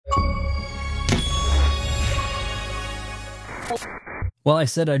Well, I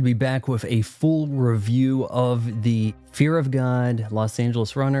said I'd be back with a full review of the Fear of God Los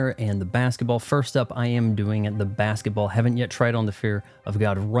Angeles Runner and the basketball. First up, I am doing the basketball. Haven't yet tried on the Fear of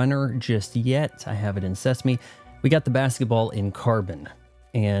God Runner just yet. I have it in Sesame. We got the basketball in Carbon,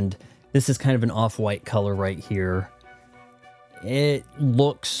 and this is kind of an off-white color right here. It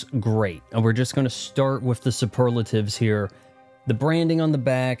looks great. And we're just going to start with the superlatives here. The branding on the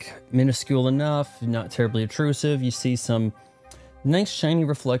back, minuscule enough, not terribly obtrusive. You see some nice shiny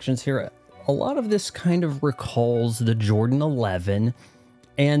reflections here. A lot of this kind of recalls the Jordan 11.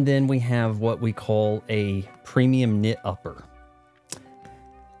 And then we have what we call a premium knit upper.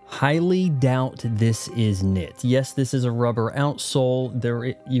 Highly doubt this is knit. Yes, this is a rubber outsole.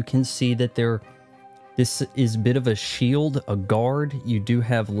 There, you can see that this is a bit of a shield, a guard. You do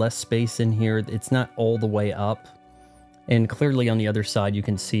have less space in here. It's not all the way up. And clearly on the other side, you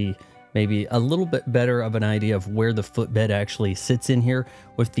can see maybe a little bit better of an idea of where the footbed actually sits in here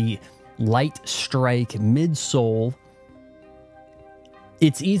with the light strike midsole.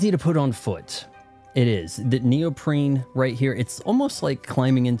 It's easy to put on foot. It is. The neoprene right here, it's almost like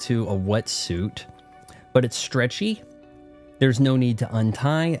climbing into a wetsuit, but it's stretchy. There's no need to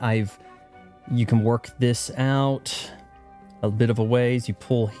untie. You can work this out a bit of a ways. You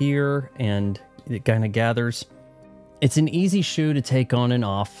pull here and it kind of gathers. It's an easy shoe to take on and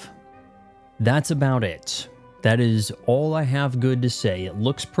off. That's about it. That is all I have good to say. It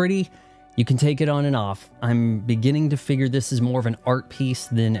looks pretty. You can take it on and off. I'm beginning to figure this is more of an art piece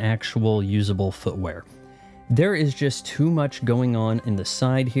than actual usable footwear. There is just too much going on in the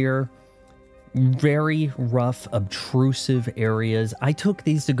side here. Very rough, obtrusive areas. I took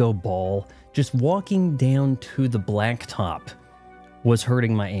these to go ball. Just walking down to the black top was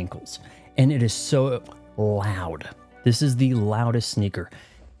hurting my ankles. And it is so loud. This is the loudest sneaker.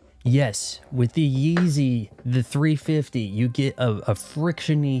 Yes, with the Yeezy, the 350, you get a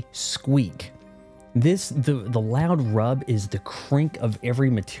frictiony squeak. The loud rub is the crink of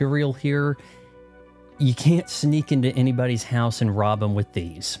every material here. You can't sneak into anybody's house and rob them with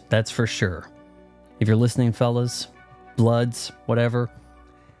these. That's for sure. If you're listening, fellas, bloods, whatever,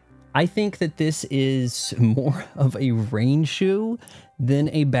 I think that this is more of a rain shoe than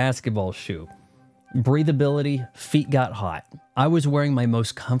a basketball shoe. Breathability, feet got hot. I was wearing my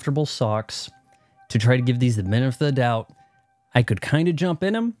most comfortable socks to try to give these the benefit of the doubt. I could kind of jump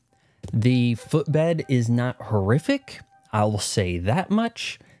in them. The footbed is not horrific, I'll say that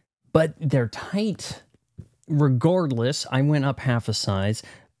much, but they're tight. Regardless, I went up half a size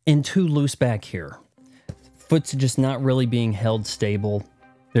and too loose back here. Foot's just not really being held stable.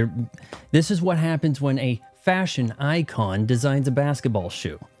 This is what happens when a fashion icon designs a basketball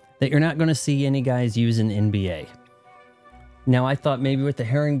shoe that you're not going to see any guys use in NBA. Now, I thought maybe with the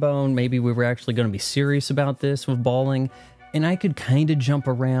herringbone, maybe we were actually going to be serious about this with balling, and I could kind of jump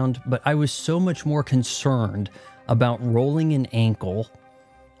around, but I was so much more concerned about rolling an ankle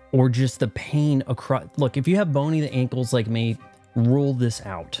or just the pain across. Look, if you have bony ankles like me, rule this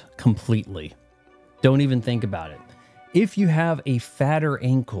out completely. Don't even think about it. If you have a fatter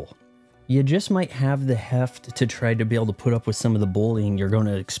ankle, you just might have the heft to try to be able to put up with some of the bullying you're going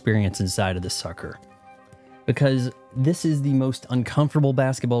to experience inside of the sucker. Because this is the most uncomfortable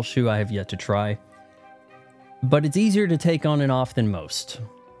basketball shoe I have yet to try. But it's easier to take on and off than most.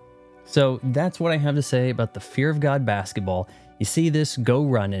 So that's what I have to say about the Fear of God basketball. You see this, go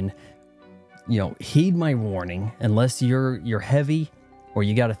running. You know, heed my warning. Unless you're heavy or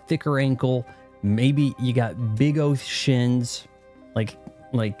you got a thicker ankle, maybe you got big oath shins, like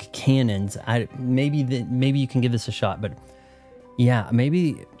cannons. Maybe you can give this a shot, but yeah,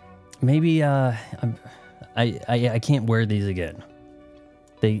 maybe I can't wear these again.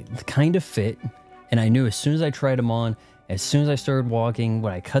 They kind of fit, and I knew as soon as I tried them on, as soon as I started walking,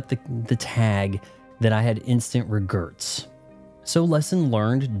 when I cut the tag, that I had instant regrets. So lesson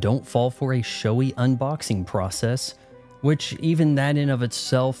learned, don't fall for a showy unboxing process, which even that in of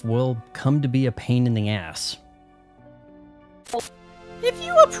itself will come to be a pain in the ass. If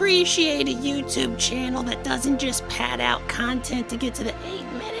you appreciate a YouTube channel that doesn't just pad out content to get to the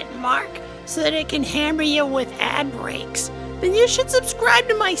 8-minute mark so that it can hammer you with ad breaks, then you should subscribe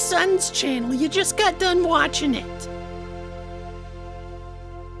to my son's channel. You just got done watching it.